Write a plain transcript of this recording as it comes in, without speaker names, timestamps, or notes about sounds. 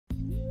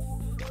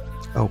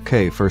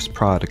Okay, first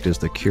product is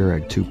the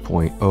Keurig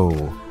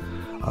 2.0.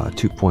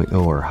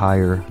 2.0 or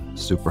higher,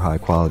 super high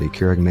quality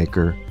Keurig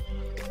maker.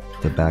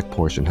 The back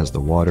portion has the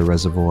water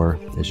reservoir.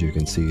 As you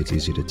can see, it's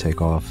easy to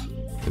take off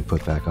and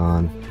put back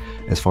on.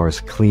 As far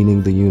as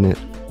cleaning the unit,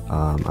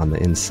 on the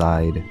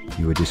inside,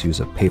 you would just use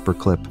a paper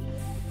clip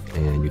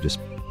and you just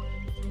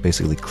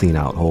basically clean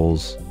out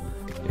holes,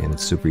 and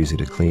it's super easy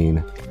to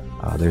clean.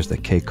 There's the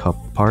K-cup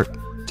part,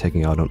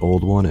 taking out an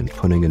old one and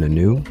putting in a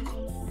new.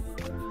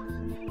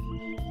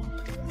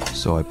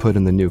 So I put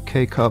in the new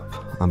K-cup.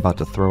 I'm about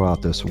to throw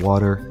out this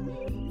water,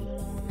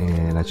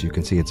 and as you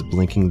can see, it's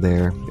blinking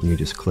there, and you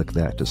just click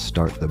that to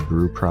start the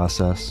brew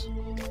process.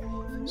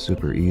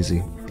 Super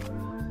easy.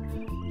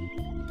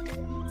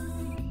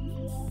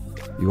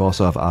 You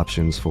also have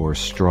options for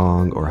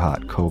strong or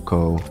hot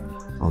cocoa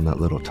on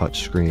that little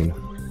touch screen,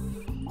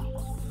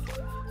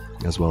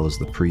 as well as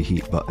the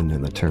preheat button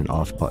and the turn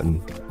off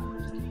button.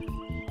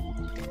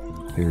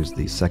 Here's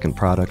the second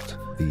product,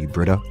 the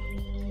Brita.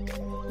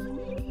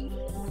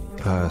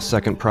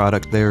 Second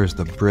product there is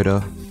the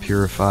Brita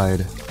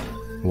purified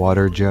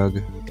water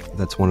jug.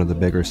 That's one of the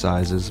bigger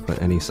sizes,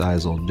 but any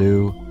size will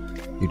do.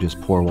 You just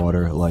pour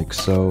water like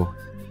so,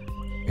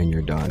 and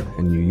you're done.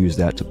 And you use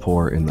that to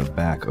pour in the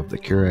back of the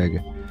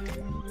Keurig.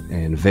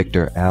 And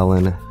Victor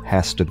Allen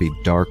has to be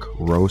dark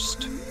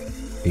roast.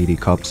 80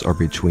 cups are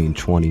between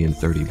 20 and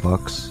 30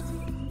 bucks,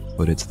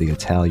 but it's the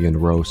Italian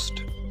roast,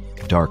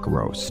 dark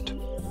roast.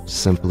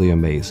 Simply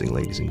amazing,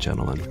 ladies and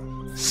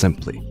gentlemen.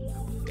 Simply.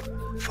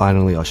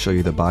 Finally, I'll show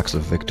you the box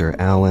of Victor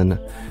Allen.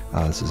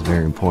 This is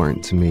very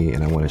important to me,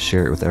 and I want to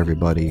share it with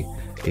everybody.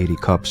 80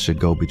 cups should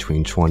go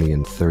between $20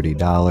 and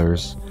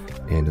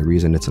 $30. And the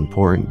reason it's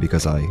important,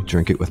 because I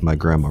drink it with my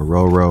grandma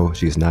Roro.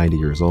 She's 90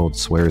 years old,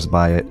 swears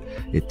by it.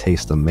 It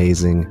tastes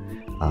amazing.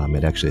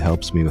 It actually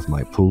helps me with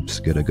my poops,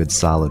 get a good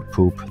solid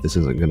poop. This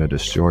isn't going to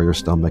destroy your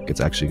stomach.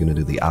 It's actually going to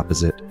do the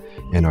opposite.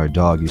 And our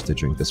dog used to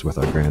drink this with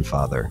our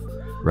grandfather.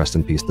 Rest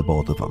in peace to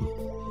both of them.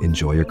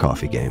 Enjoy your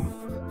coffee game.